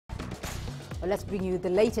Well, let's bring you the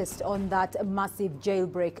latest on that massive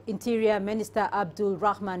jailbreak. Interior Minister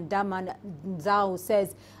Abdulrahman Dambazau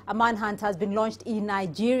says a manhunt has been launched in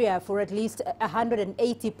Nigeria for at least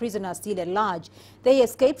 180 prisoners still at large. They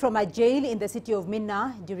escaped from a jail in the city of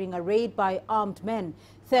Minna during a raid by armed men.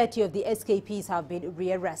 30 of the escapees have been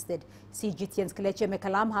rearrested. CGTN's Kelechi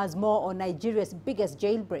Emekalam has more on Nigeria's biggest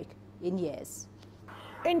jailbreak in years.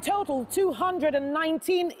 In total,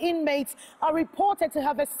 219 inmates are reported to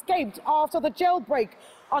have escaped after the jailbreak.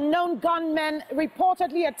 Unknown gunmen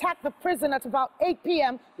reportedly attacked the prison at about 8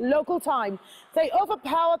 p.m. local time. They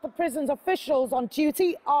overpowered the prison's officials on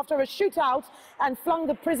duty after a shootout and flung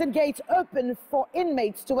the prison gate open for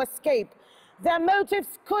inmates to escape. Their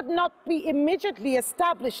motives could not be immediately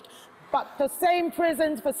established, but the same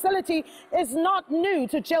prison facility is not new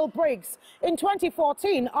to jailbreaks. In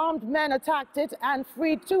 2014, armed men attacked it and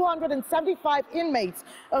freed 275 inmates.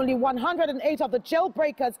 Only 108 of the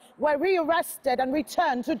jailbreakers were rearrested and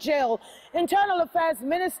returned to jail. Internal Affairs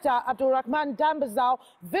Minister Abdulrahman Dambazau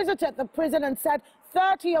visited the prison and said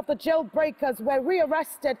 30 of the jailbreakers were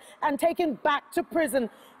rearrested and taken back to prison.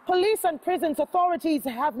 Police and prisons authorities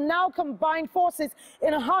have now combined forces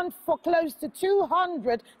in a hunt for close to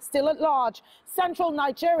 200 still at large. Central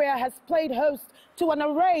Nigeria has played host to an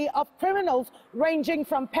array of criminals ranging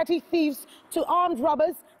from petty thieves to armed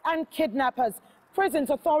robbers and kidnappers. Prisons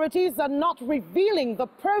authorities are not revealing the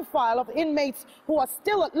profile of inmates who are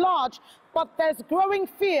still at large, but there's growing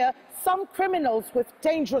fear some criminals with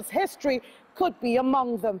dangerous history could be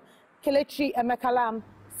among them. Kelechi, Emekalam,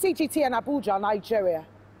 CGTN Abuja, Nigeria.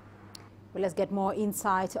 Well, let's get more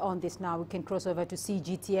insight on this now. We can cross over to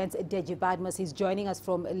CGTN's Deji Badmus. He's joining us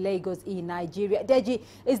from Lagos in Nigeria. Deji,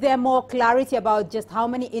 is there more clarity about just how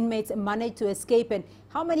many inmates managed to escape and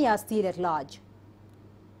how many are still at large?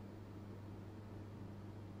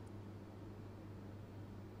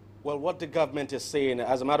 Well, what the government is saying,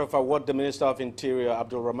 as a matter of fact, what the Minister of Interior,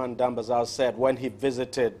 Abdulrahman Dambazau, said when he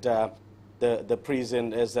visited the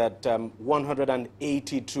prison is that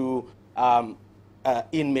 182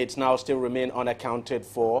 inmates now still remain unaccounted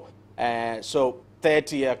for. So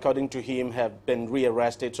 30, according to him, have been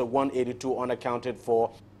rearrested, so 182 unaccounted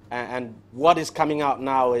for. And what is coming out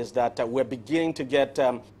now is that we're beginning to get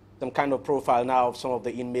some kind of profile now of some of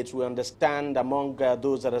the inmates. We understand among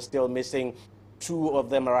those that are still missing, 2 of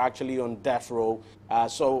them are actually on death row.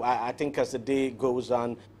 So I think as the day goes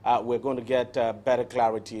on, we're going to get better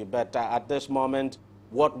clarity. But at this moment,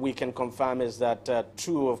 what we can confirm is that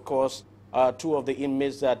 2 of the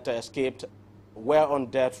inmates that escaped were on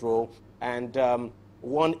death row, and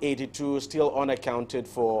 182 still unaccounted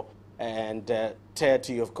for, and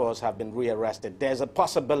 30, of course, have been rearrested. There's a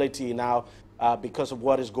possibility now, because of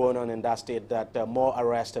what is going on in that state, that more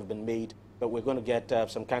arrests have been made, but we're going to get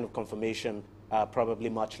some kind of confirmation probably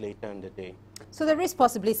much later in the day. So there is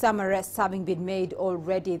possibly some arrests having been made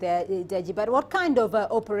already there, Deji, but what kind of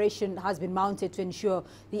operation has been mounted to ensure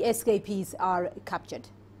the escapees are captured?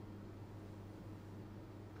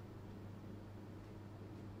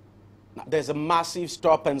 There's a massive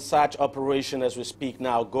stop and search operation as we speak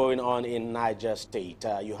now going on in Niger State.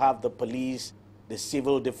 You have the police, the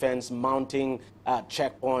civil defense mounting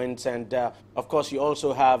checkpoints, and of course you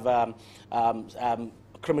also have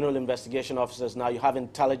criminal investigation officers. Now you have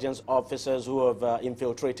intelligence officers who have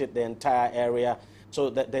infiltrated the entire area.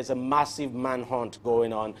 So there's a massive manhunt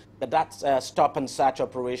going on. But that stop and search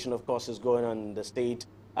operation, of course, is going on in the state.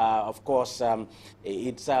 Of course,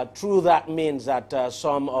 it's true that means that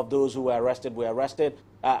some of those who were arrested were arrested.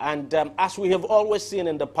 And as we have always seen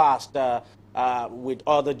in the past with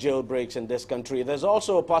other jailbreaks in this country, there's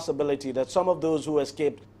also a possibility that some of those who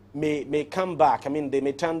escaped may come back. I mean, they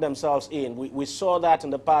may turn themselves in. We saw that in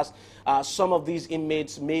the past. Some of these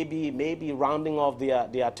inmates may be rounding off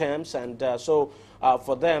their terms, and so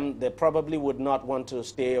for them, they probably would not want to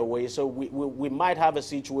stay away. So we might have a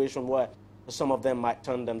situation where some of them might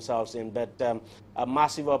turn themselves in, but a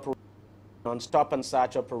massive operation on stop and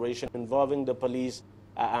search operation involving the police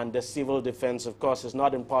and the civil defense. Of course, it's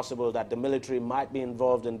not impossible that the military might be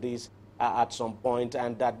involved in these at some point,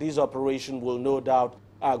 and that this operation will no doubt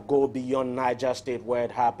go beyond Niger State where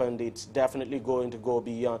it happened. It's definitely going to go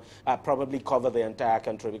beyond, probably cover the entire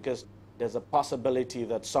country, because there's a possibility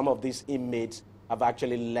that some of these inmates have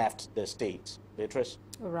actually left the state. Beatrice?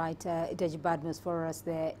 All right, Deji Badmus for us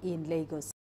there in Lagos.